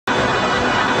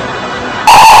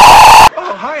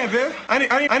ahead, Viv. I need.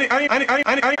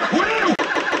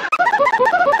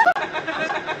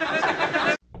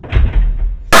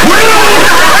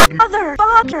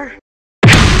 Father!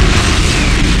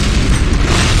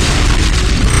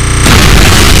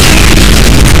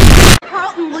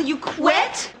 Carlton, will you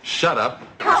quit? Shut up.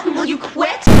 Carlton, will you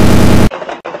quit?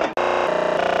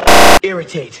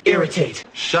 Irritate.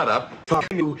 Shut up.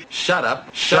 Shut up.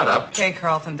 Okay,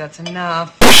 Carlton, that's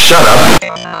enough. Shut up.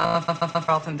 Enough.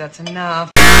 Carlton, that's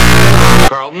enough.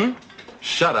 Carlton,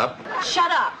 shut up.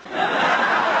 Shut up!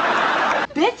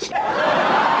 Bitch!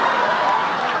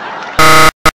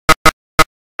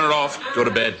 Turn it off. Go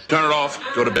to bed. Turn it off.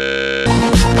 Go to bed.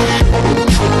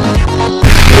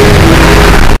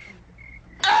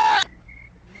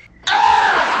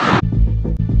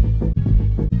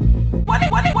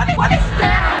 What is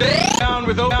that? Down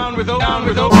with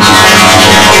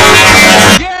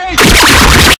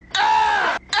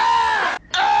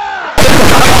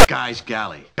Guys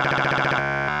Galley. Come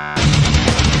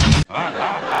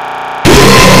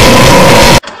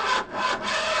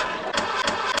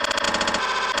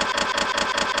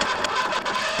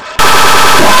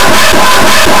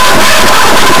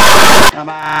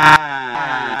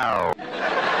on.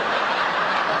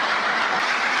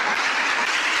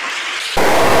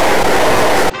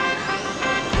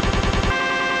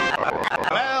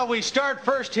 Well, we start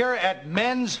first here at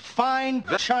Men's Fine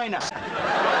China.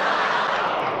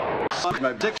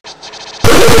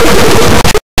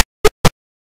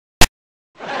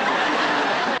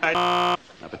 Now,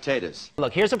 potatoes.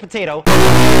 Look, here's a potato.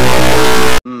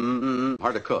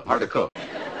 Hard to cook.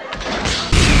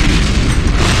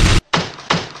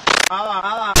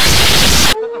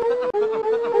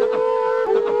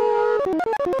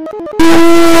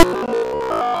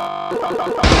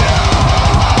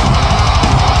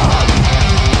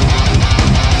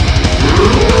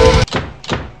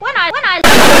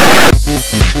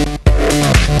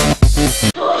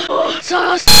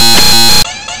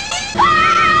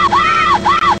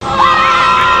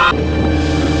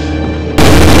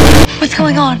 What's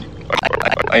going on?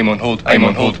 I'm on hold.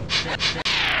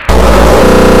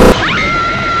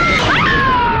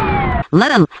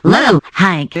 Let him,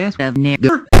 Hank.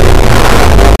 Nigger.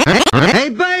 Hey,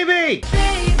 baby!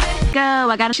 Go,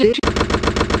 I gotta shoot.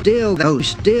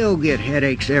 Still get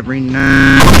headaches every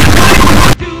night.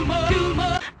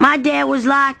 My dad was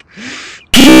like...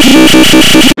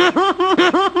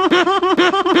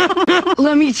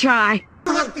 Let me try.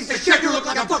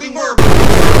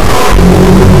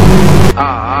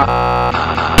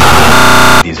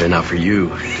 These are not for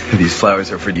you. These flowers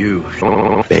are for you.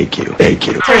 Thank you.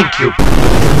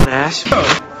 Ash.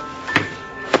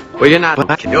 Well, you're not.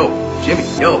 Yo, Jimmy.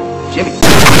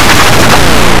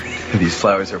 These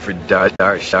flowers are for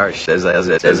Darsh. As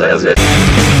it.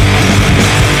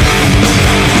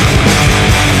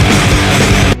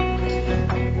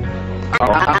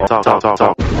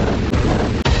 Talk.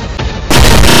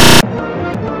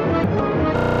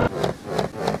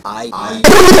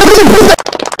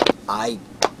 I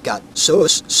got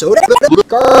soda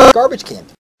garbage can.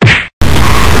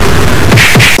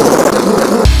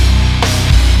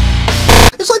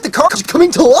 It's like the car's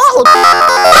coming to life.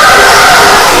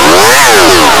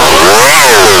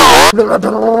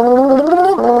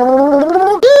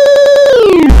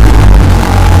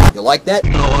 You like that?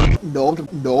 No.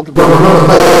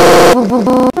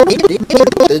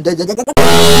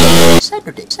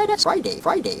 Saturday,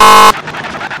 Friday.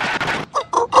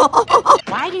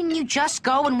 Why didn't you just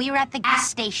go when we were at the gas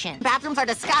station? Bathrooms are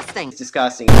disgusting. It's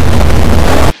disgusting.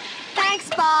 Thanks,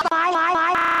 Bob.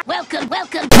 Bye. Welcome.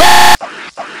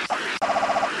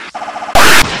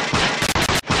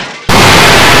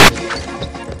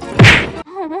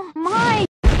 Oh, my.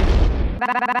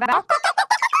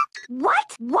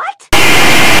 What?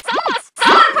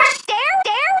 Someone push dare?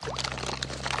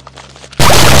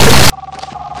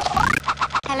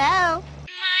 Hello?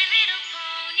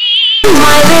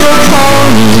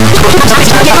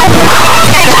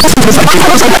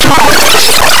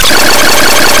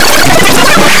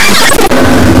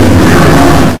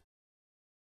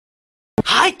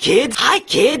 Hi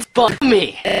kids, fuck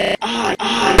me.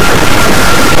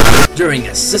 During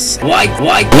a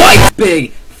white,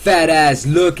 big, fat ass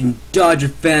looking Dodger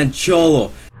fan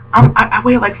cholo. I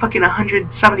weigh like fucking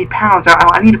 170 pounds.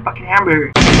 I need a fucking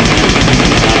hamburger.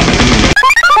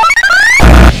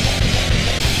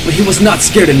 But he was not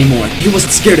scared anymore. He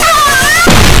wasn't scared.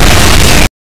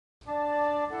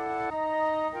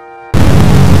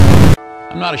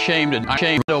 I'm not ashamed of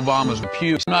Obama's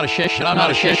repute. I'm not ashamed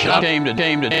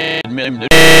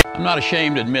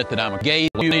to admit that I'm a gay.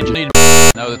 You need to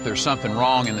know that there's something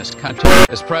wrong in this country.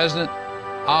 As president,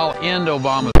 I'll end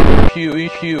Obama's pew. I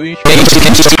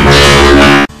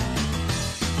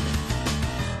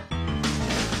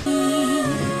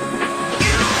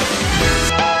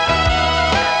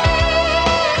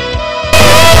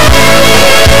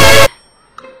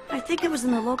think it was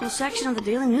in the local section of the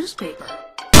daily newspaper.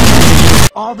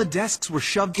 All the desks were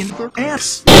shoved into her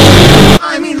ass.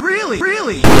 I mean,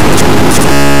 really.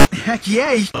 Heck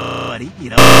yay, buddy,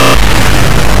 you know.